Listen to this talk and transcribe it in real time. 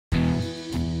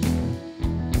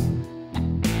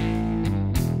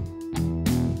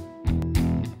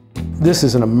This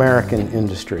is an American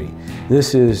industry.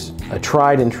 This is a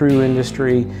tried and true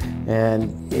industry,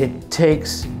 and it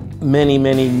takes many,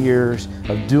 many years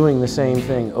of doing the same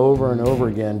thing over and over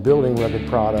again, building rugged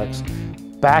products,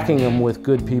 backing them with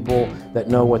good people that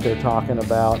know what they're talking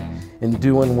about, and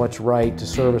doing what's right to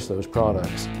service those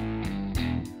products.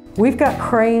 We've got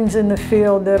cranes in the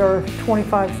field that are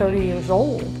 25, 30 years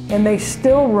old, and they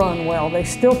still run well. They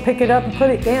still pick it up and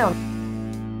put it down.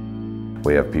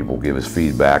 We have people give us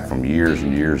feedback from years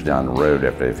and years down the road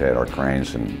after they've had our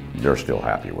cranes, and they're still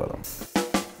happy with them.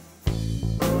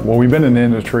 Well, we've been in the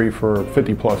industry for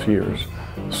 50+ years,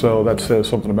 so that says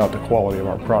something about the quality of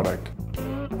our product.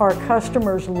 Our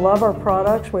customers love our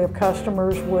products. We have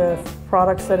customers with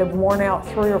products that have worn out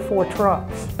 3 or 4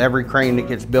 trucks. Every crane that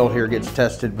gets built here gets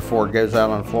tested before it goes out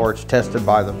on the floor. It's tested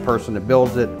by the person that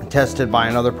builds it, tested by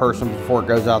another person before it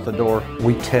goes out the door.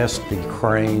 We test the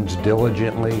cranes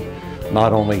diligently,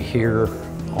 not only here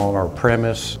on our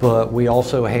premise, but we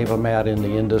also have them out in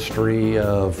the industry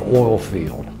of oil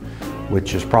field,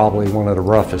 which is probably one of the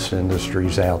roughest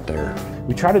industries out there.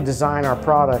 We try to design our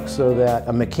products so that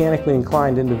a mechanically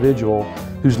inclined individual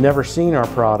who's never seen our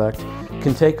product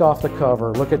can take off the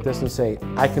cover, look at this and say,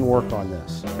 I can work on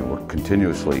this. And we're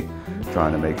continuously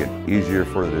trying to make it easier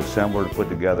for the assembler to put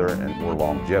together and more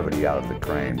longevity out of the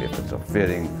crane. If it's a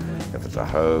fitting, if it's a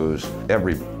hose,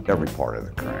 every part of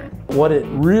the crane. What it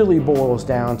really boils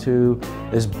down to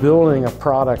is building a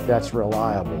product that's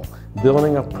reliable,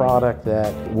 building a product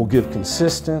that will give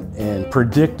consistent and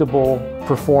predictable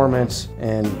performance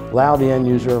and allow the end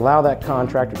user, allow that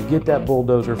contractor to get that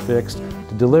bulldozer fixed,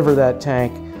 to deliver that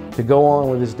tank, to go on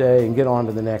with his day and get on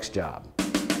to the next job.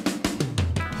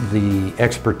 The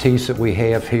expertise that we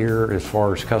have here as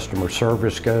far as customer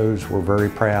service goes, we're very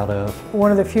proud of. One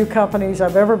of the few companies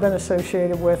I've ever been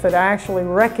associated with that actually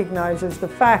recognizes the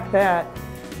fact that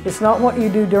it's not what you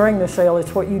do during the sale,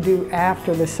 it's what you do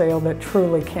after the sale that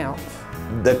truly counts.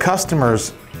 The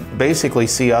customers basically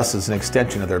see us as an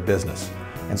extension of their business.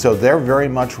 And so they're very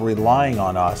much relying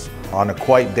on us on a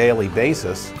quite daily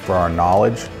basis for our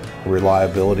knowledge,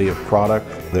 reliability of product.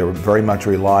 They're very much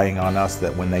relying on us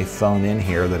that when they phone in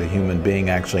here that a human being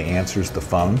actually answers the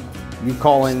phone. You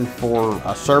call in for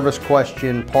a service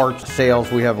question, parts,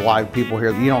 sales, we have live people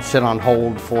here. You don't sit on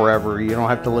hold forever. You don't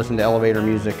have to listen to elevator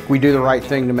music. We do the right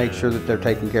thing to make sure that they're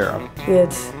taken care of.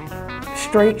 It's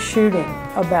straight shooting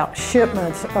about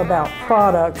shipments, about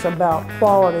products, about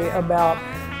quality, about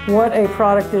what a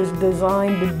product is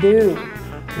designed to do.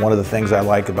 One of the things I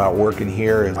like about working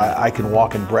here is I can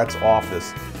walk in Brett's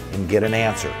office and get an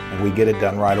answer, and we get it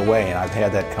done right away. And I've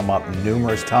had that come up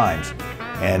numerous times.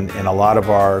 And a lot of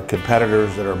our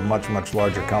competitors that are much, much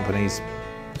larger companies,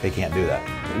 they can't do that.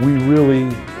 We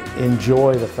really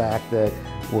enjoy the fact that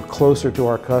we're closer to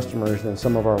our customers than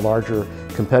some of our larger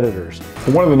competitors.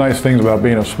 One of the nice things about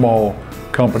being a small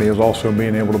company is also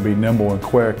being able to be nimble and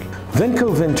quick.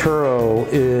 Venco Venturo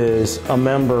is a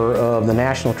member of the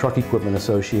National Truck Equipment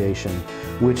Association,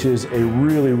 which is a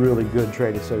really, really good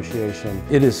trade association.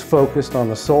 It is focused on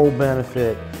the sole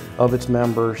benefit of its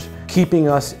members, keeping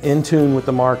us in tune with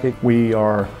the market. We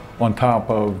are on top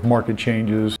of market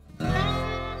changes.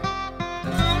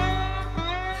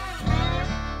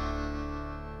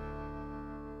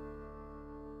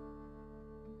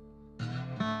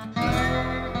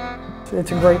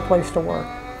 It's a great place to work.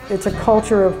 It's a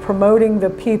culture of promoting the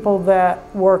people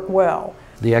that work well.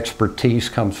 The expertise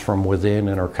comes from within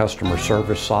in our customer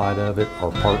service side of it,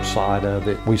 our parts side of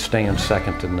it. We stand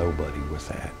second to nobody with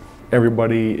that.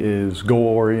 Everybody is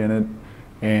goal-oriented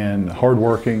and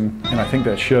hardworking, and I think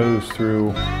that shows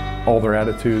through all their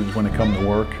attitudes when they come to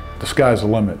work. The sky's the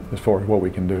limit as far as what we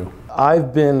can do.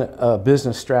 I've been a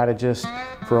business strategist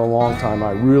for a long time.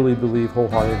 I really believe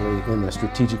wholeheartedly in the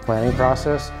strategic planning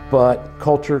process, but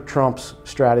culture trumps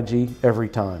strategy every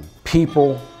time.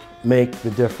 People make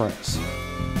the difference.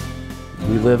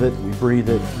 We live it, we breathe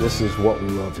it, this is what we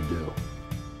love to do.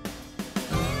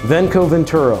 Venco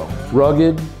Venturo,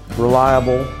 rugged,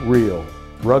 reliable, real.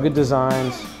 Rugged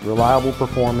designs, reliable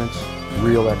performance,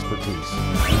 real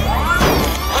expertise.